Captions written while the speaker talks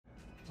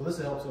So this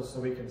helps us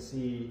so we can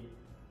see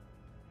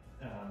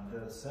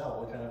the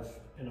cell kind of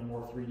in a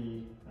more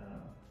 3D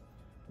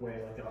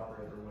way like the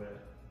operator would.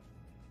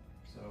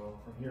 So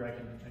from here I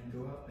can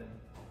go up and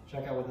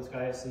check out what this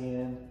guy is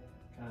seeing,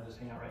 kind of just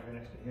hang out right here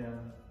next to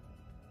him,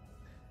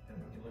 and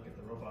we can look at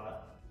the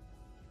robot.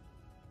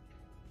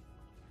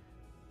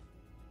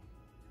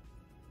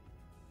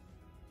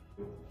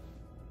 So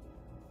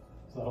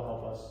that'll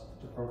help us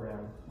to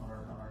program on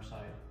our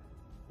site.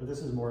 But this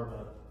is more of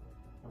a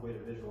way to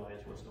visualize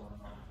what's going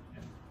on.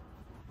 And,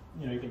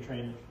 you know, you can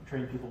train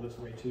people this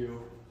way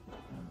too,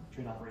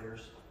 train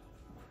operators.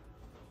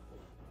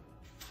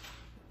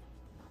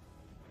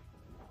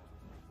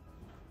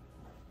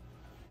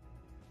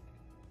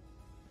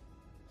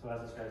 So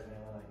as this guy's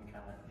nailing, I can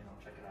kind of, you know,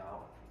 check it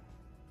out.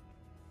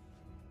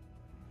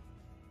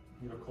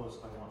 Get up close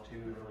if I want to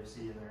really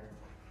see in there.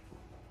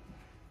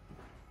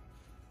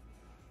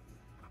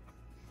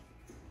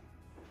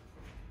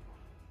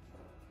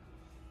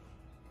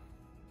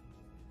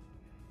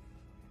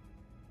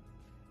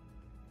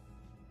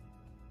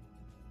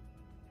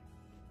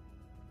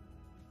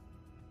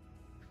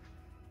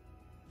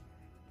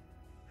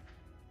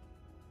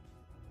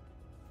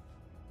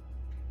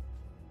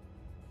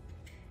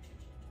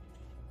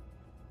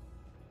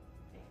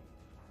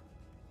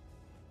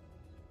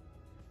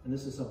 And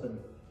this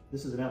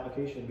is an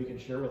application we can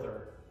share with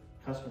our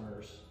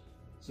customers.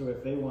 So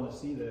if they want to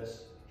see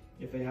this,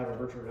 if they have a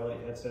virtual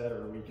reality headset,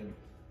 or we can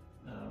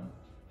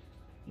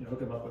you know, hook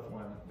them up with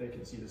one, they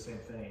can see the same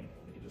thing.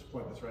 They can just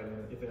plug this right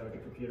in if they have a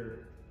good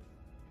computer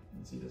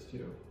and see this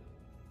too.